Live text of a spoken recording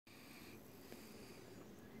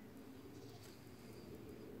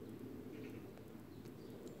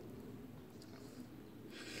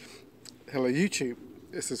Hello YouTube,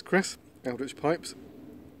 this is Chris, Eldritch Pipes,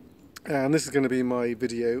 and this is going to be my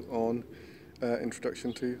video on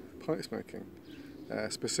introduction to pipe smoking,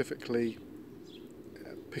 specifically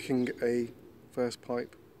picking a first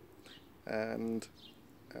pipe and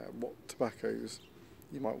what tobaccos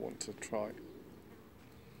you might want to try.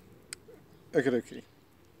 Okie dokie,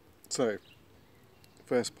 so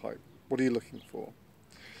first pipe, what are you looking for?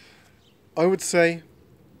 I would say,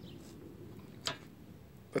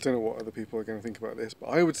 I don't know what other people are going to think about this, but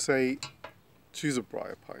I would say choose a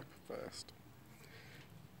briar pipe first.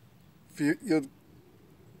 You're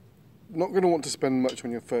not going to want to spend much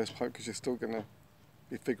on your first pipe because you're still going to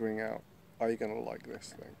be figuring out, are you going to like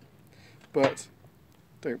this thing? But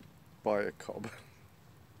don't buy a cob.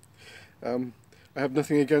 I have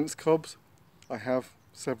nothing against cobs. I have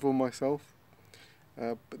several myself.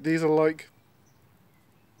 But these are like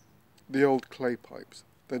the old clay pipes.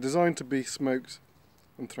 They're designed to be smoked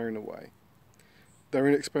and thrown away. They're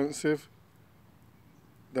inexpensive,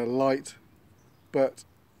 they're light, but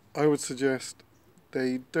I would suggest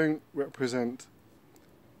they don't represent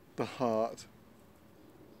the heart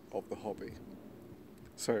of the hobby.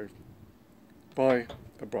 So buy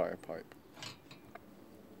a briar pipe.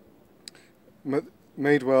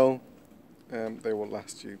 Made well, they will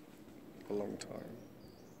last you a long time.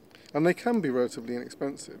 And they can be relatively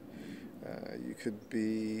inexpensive. You could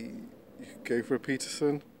go for a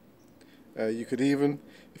Peterson. You could even,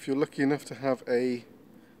 if you're lucky enough to have a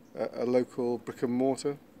local brick and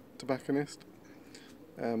mortar tobacconist,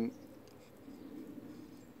 they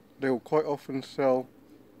will quite often sell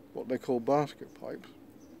what they call basket pipes,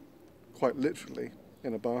 quite literally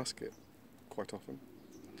in a basket, quite often.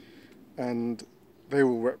 And they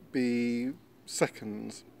will be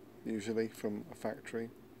seconds, usually, from a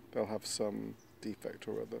factory. They'll have some defect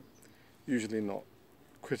or other, usually not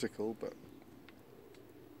critical, but...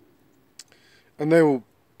 and they will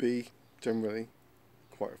be, generally,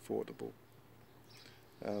 quite affordable.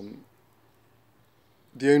 The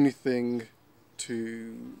only thing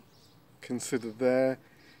to consider there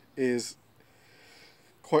is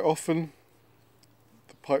quite often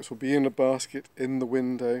the pipes will be in a basket in the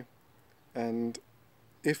window, and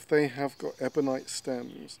if they have got ebonite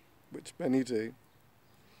stems, which many do,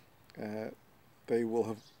 they will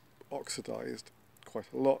have oxidized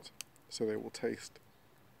quite a lot, so they will taste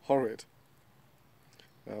horrid.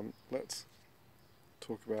 Let's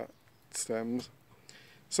talk about stems.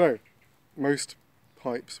 So, most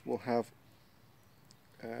pipes will have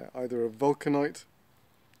either a vulcanite,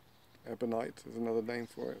 ebonite is another name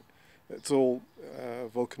for it, it's all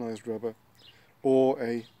vulcanized rubber, or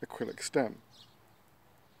a acrylic stem.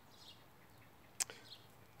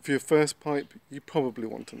 For your first pipe, you probably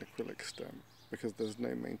want an acrylic stem because there's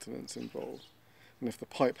no maintenance involved. And if the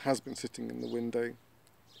pipe has been sitting in the window, it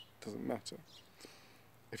doesn't matter.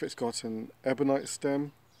 If it's got an ebonite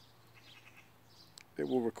stem, it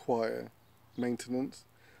will require maintenance.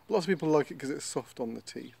 Lots of people like it because it's soft on the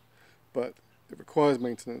teeth, but it requires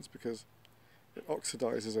maintenance because it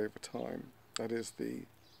oxidizes over time. That is the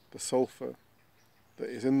sulfur that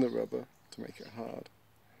is in the rubber to make it hard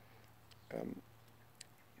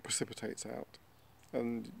precipitates out,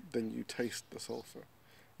 and then you taste the sulfur.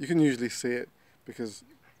 You can usually see it because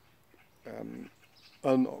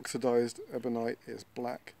unoxidized ebonite is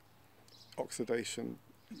black. Oxidation,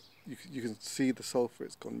 you can see the sulfur,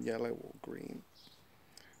 it's gone yellow or green,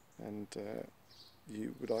 and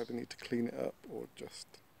you would either need to clean it up or just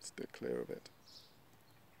steer clear of it.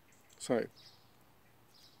 So,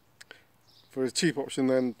 for a cheap option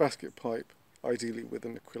then, basket pipe, ideally with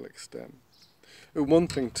an acrylic stem. One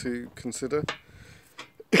thing to consider,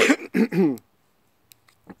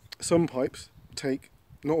 some pipes take,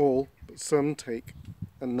 not all, but some take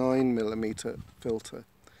a 9mm filter.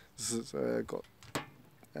 This has got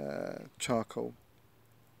charcoal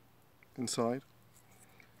inside,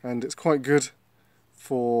 and it's quite good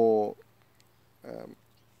for,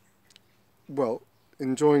 well,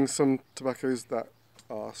 enjoying some tobaccos that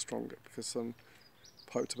are stronger, because some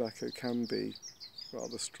pipe tobacco can be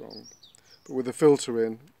rather strong. But with a filter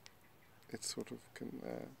in, it sort of can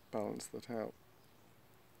balance that out.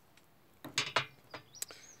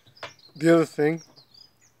 The other thing,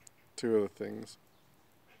 two other things.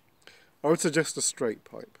 I would suggest a straight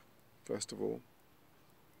pipe, first of all,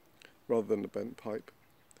 rather than a bent pipe,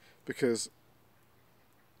 because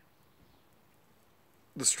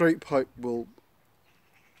the straight pipe will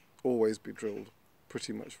always be drilled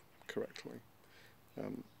pretty much correctly.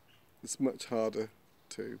 It's much harder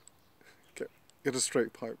to get a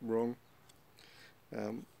straight pipe wrong.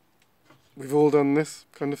 We've all done this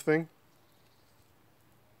kind of thing.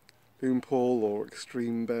 Oom Paul or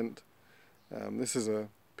extreme bent. This is a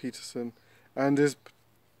Peterson and is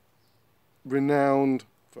renowned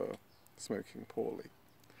for smoking poorly.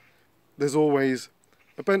 There's always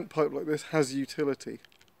a bent pipe like this has utility.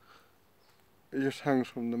 It just hangs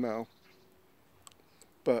from the mouth,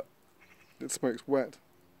 but it smokes wet.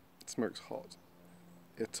 It smokes hot.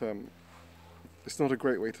 It's not a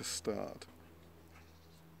great way to start.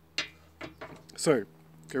 So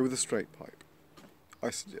go with a straight pipe, I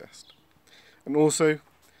suggest, and also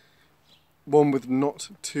one with not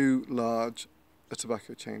too large a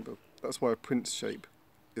tobacco chamber. That's why a Prince shape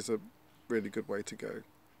is a really good way to go.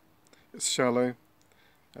 It's shallow.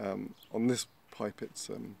 On this pipe it's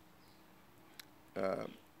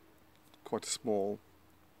quite a small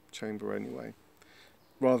chamber anyway,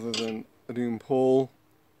 rather than an Oom Paul,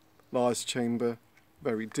 large chamber,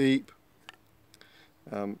 very deep.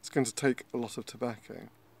 It's going to take a lot of tobacco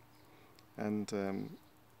and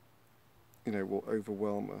will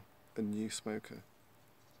overwhelm a new smoker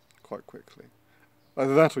quite quickly.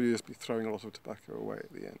 Either that or you just be throwing a lot of tobacco away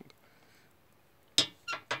at the end.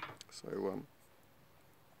 So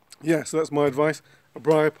yeah, so that's my advice. A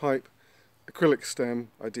briar pipe, acrylic stem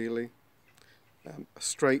ideally, a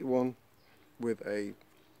straight one with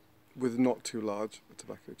not too large a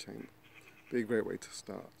tobacco chamber. Be a great way to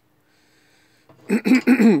start.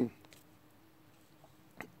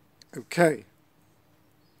 Okay,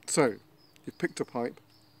 so you've picked a pipe.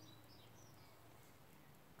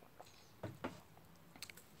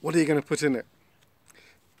 What are you going to put in it?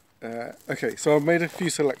 Okay, so I've made a few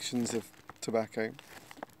selections of tobacco.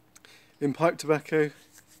 In pipe tobacco,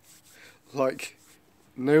 like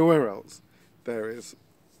nowhere else, there's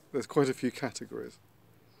quite a few categories.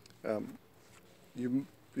 You've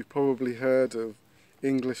probably heard of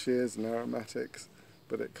English ears and aromatics,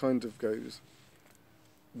 but it kind of goes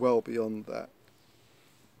well beyond that.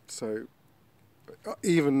 So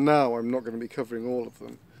even now I'm not going to be covering all of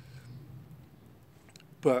them,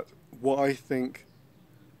 but what I think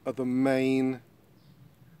are the main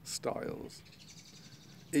styles,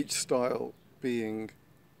 each style being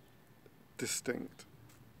distinct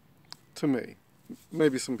to me.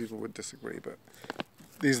 Maybe some people would disagree, but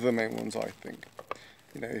these are the main ones I think.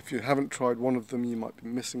 If you haven't tried one of them, you might be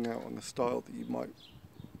missing out on a style that you might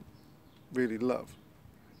really love.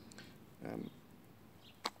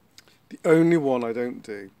 The only one I don't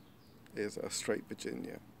do is a straight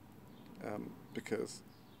Virginia, because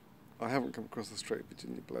I haven't come across a straight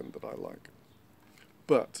Virginia blend that I like.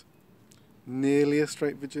 But nearly a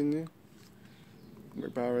straight Virginia,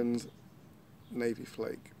 McBaron's Navy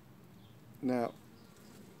Flake. Now,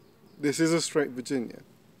 this is a straight Virginia,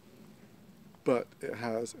 but it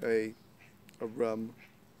has a rum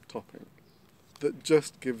topping that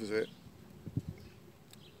just gives it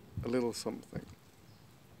a little something.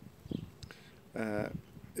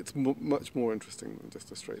 It's much more interesting than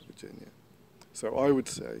just a straight Virginia. So I would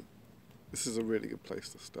say this is a really good place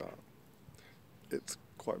to start. It's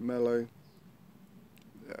quite mellow,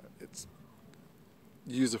 it's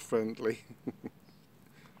user-friendly.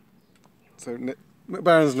 So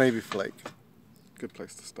McBaron's Navy Flake, good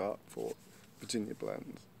place to start for Virginia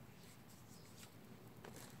blends.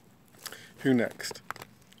 Who next?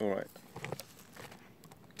 Alright.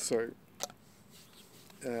 So,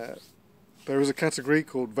 there is a category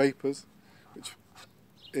called Vapors, which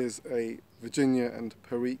is a Virginia and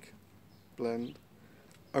Perique blend.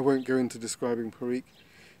 I won't go into describing Perique.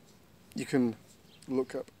 You can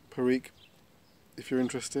look up Perique if you're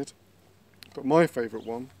interested. But my favourite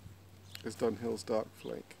one is Dunhill's Dark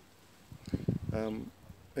Flake.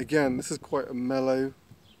 Again, this is quite a mellow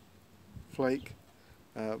flake.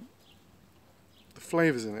 The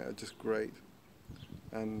flavours in it are just great,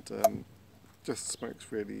 and just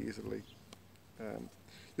smokes really easily.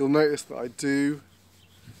 You'll notice that I do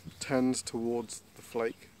tend towards the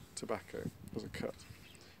flake tobacco as a cut,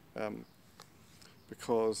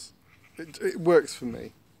 because it works for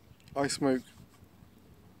me. I smoke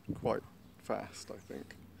quite fast, I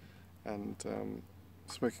think, and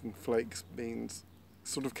smoking flakes means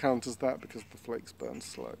sort of counters that because the flakes burn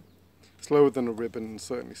slower than a ribbon, and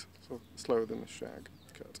certainly slower than a shag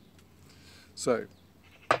cut. So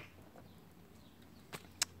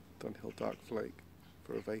Dunhill Dark Flake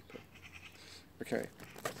for a vapor. Okay,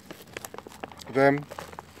 then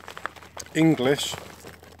English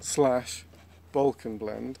 / Balkan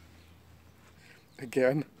blend.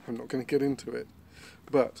 Again, I'm not going to get into it,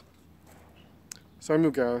 but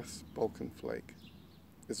Samuel Gareth's Balkan Flake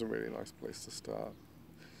is a really nice place to start.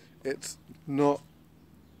 It's not...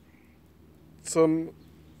 Some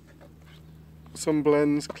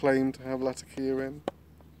blends claim to have Latakia in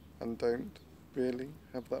and don't really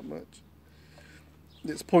have that much.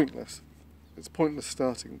 It's pointless. it's pointless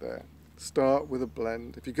starting there. Start with a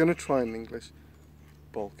blend. If you're going to try an English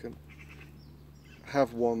Balkan,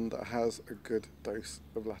 have one that has a good dose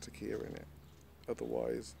of Latakia in it.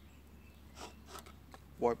 Otherwise,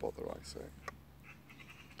 why bother, I say.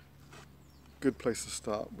 Good place to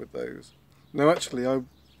start with those. Now actually,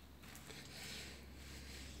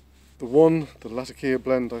 the Latakia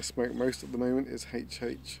blend I smoke most at the moment is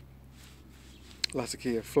HH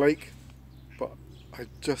Latakia Flake, but I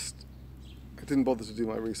didn't bother to do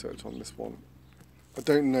my research on this one. I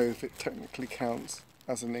don't know if it technically counts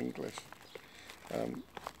as an English,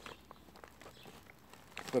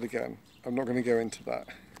 but again, I'm not going to go into that,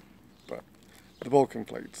 but the Balkan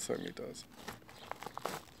Flake certainly does.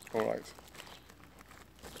 Alright,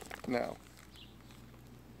 now,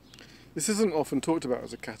 this isn't often talked about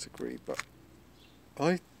as a category, but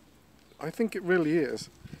I think it really is.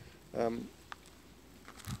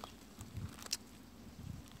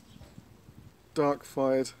 Dark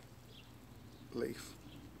fired leaf.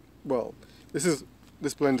 Well, this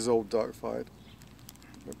blend is old dark fired.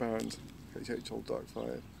 Baron's HH old dark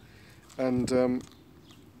fired, and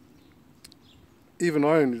even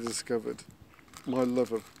I only discovered my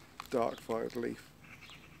love of dark fired leaf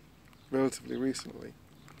relatively recently,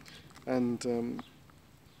 and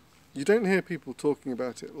you don't hear people talking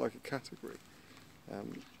about it like a category,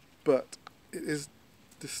 but it is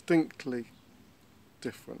distinctly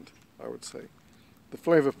different, I would say. The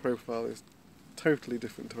flavour profile is totally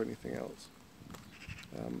different to anything else.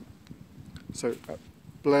 So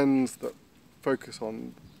blends that focus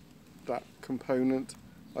on that component,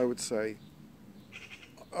 I would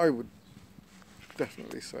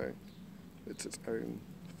definitely say it's its own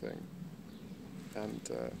thing, and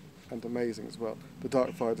amazing as well. The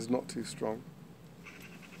dark fired is not too strong.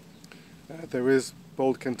 There is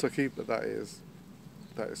bold Kentucky, but that is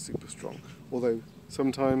super strong. Although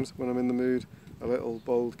sometimes when I'm in the mood, a little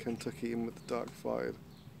bold Kentucky in with the dark fired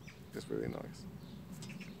is really nice.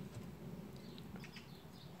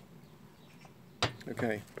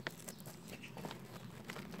 Okay.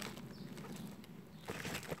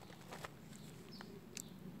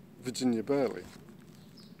 Virginia Burley.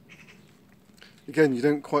 Again, you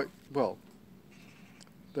don't quite, well,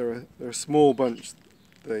 they're a small bunch,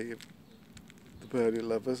 the Burley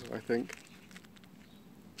lovers, I think.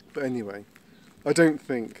 But anyway, I don't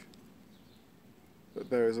think that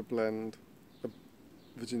there is a blend of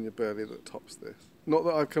Virginia Burley that tops this. Not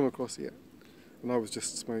that I've come across yet. And I was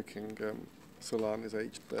just smoking Solana's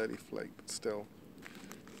aged Burley Flake, but still.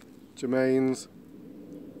 Germain's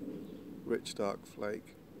Rich Dark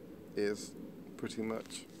Flake is pretty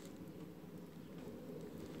much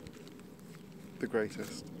the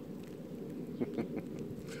greatest,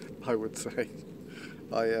 I would say.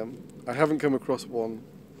 I haven't come across one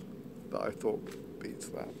that I thought beats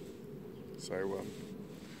that. So,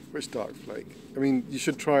 Rich Dark Flake. I mean, you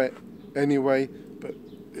should try it anyway, but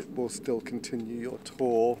it will still continue your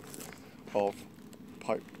tour of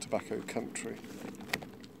pipe tobacco country.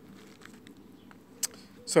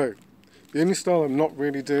 So, the only style I'm not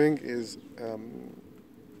really doing is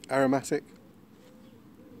aromatic,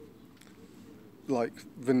 like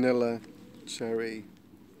vanilla, cherry,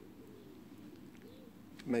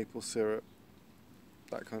 maple syrup,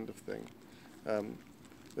 that kind of thing.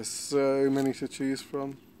 There's so many to choose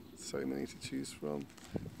from,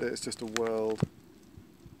 It's just a world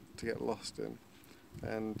to get lost in,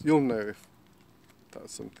 and you'll know if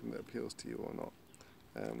that's something that appeals to you or not.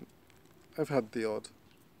 I've had the odd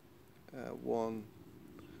one.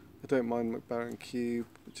 I don't mind McBaron Cube,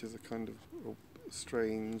 which is a kind of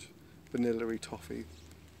strange vanilla-y toffee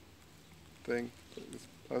thing, but it's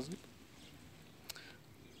pleasant.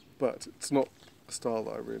 But it's not a style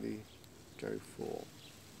that I really go for.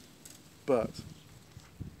 But,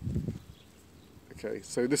 okay,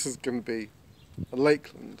 so this is going to be a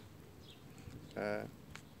Lakeland,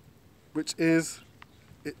 which it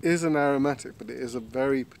is an aromatic, but it is a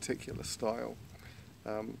very particular style,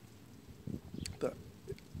 that,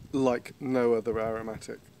 like no other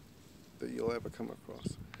aromatic that you'll ever come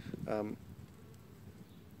across.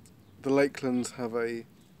 The Lakelands have I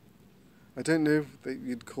don't know if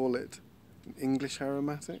you'd call it an English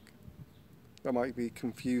aromatic. That might be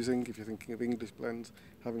confusing if you're thinking of English blends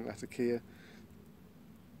having Latakia.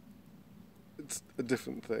 It's a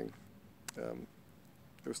different thing.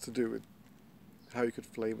 It was to do with how you could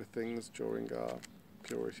flavour things during our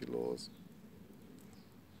purity laws.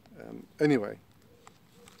 Anyway,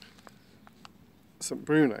 St.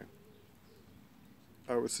 Bruno,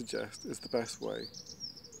 I would suggest, is the best way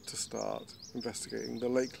to start investigating the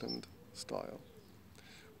Lakeland style,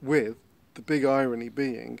 with the big irony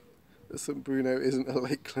being that St Bruno isn't a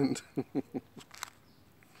Lakeland.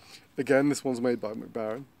 Again, this one's made by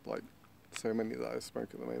McBaron, like so many that I smoke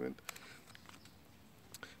at the moment.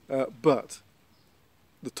 But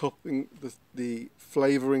the topping, the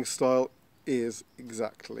flavouring style is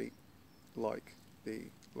exactly like the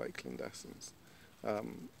Lakeland Essence.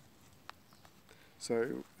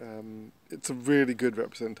 It's a really good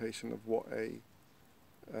representation of what a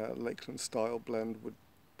Lakeland style blend would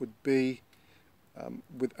be,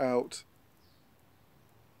 without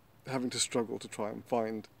having to struggle to try and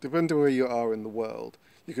find, depending where you are in the world,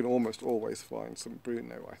 you can almost always find St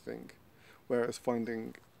Bruno, I think. Whereas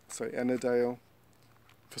finding, say, Ennerdale,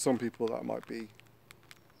 for some people that might be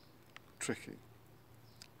tricky.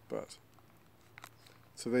 But,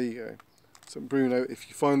 so there you go. St Bruno, if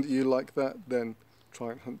you find that you like that, then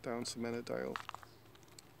try and hunt down some Ennerdale.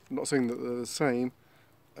 I'm not saying that they're the same,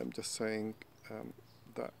 I'm just saying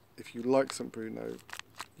that if you like St Bruno,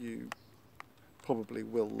 you probably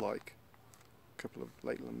will like a couple of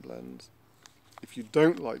Lakeland blends. If you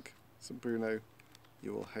don't like St Bruno,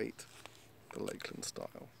 you will hate the Lakeland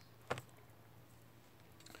style.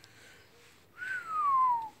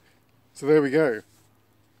 So there we go.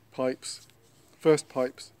 Pipes, first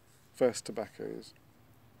tobaccos.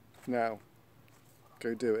 Now,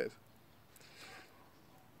 go do it.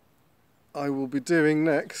 I will be doing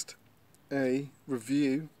next a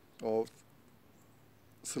review of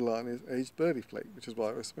Solani's aged birdie flake, which is why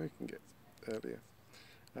I was smoking it earlier.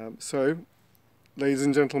 So, ladies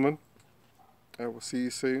and gentlemen, I will see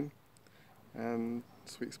you soon, and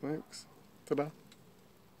sweet smokes. Ta-da.